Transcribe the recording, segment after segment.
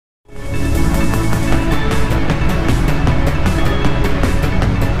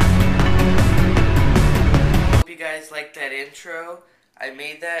intro. I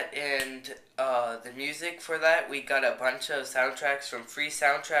made that, and the music for that, we got a bunch of soundtracks from Free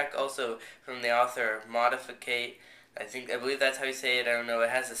Soundtrack, also from the author Modificate. I believe that's how you say it. I don't know. It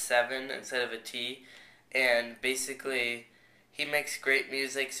has a 7 instead of a T, and basically, he makes great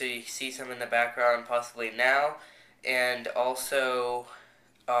music. So you see some in the background, possibly now, and also.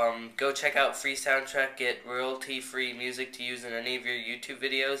 Go check out Free Soundtrack, get royalty-free music to use in any of your YouTube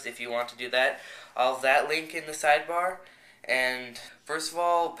videos if you want to do that. I'll have that link in the sidebar. And first of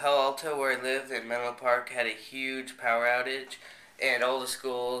all, Palo Alto, where I live in Menlo Park, had a huge power outage. And all the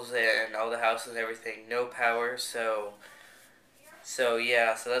schools and all the houses and everything, no power. So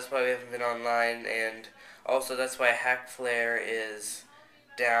yeah, so that's why we haven't been online. And also that's why Hackflare is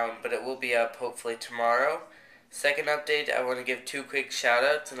down, but it will be up hopefully tomorrow. Second update, I want to give 2 quick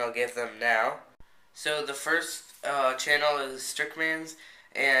shoutouts, and I'll give them now. So the first channel is Strickman's,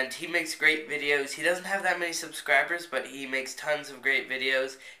 and he makes great videos. He doesn't have that many subscribers, but he makes tons of great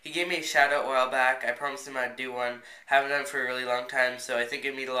videos. He gave me a shoutout a while back. I promised him I'd do one. Haven't done it for a really long time, so I think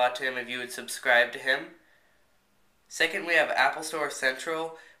it'd mean a lot to him if you would subscribe to him. Second, we have Apple Store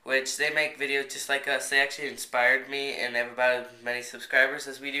Central, which they make videos just like us. They actually inspired me, and they have about as many subscribers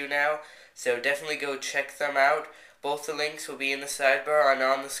as we do now. So definitely go check them out. Both the links will be in the sidebar and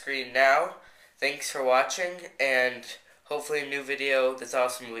on the screen now. Thanks for watching, and hopefully a new video that's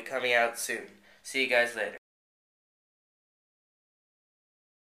awesome will be coming out soon. See you guys later.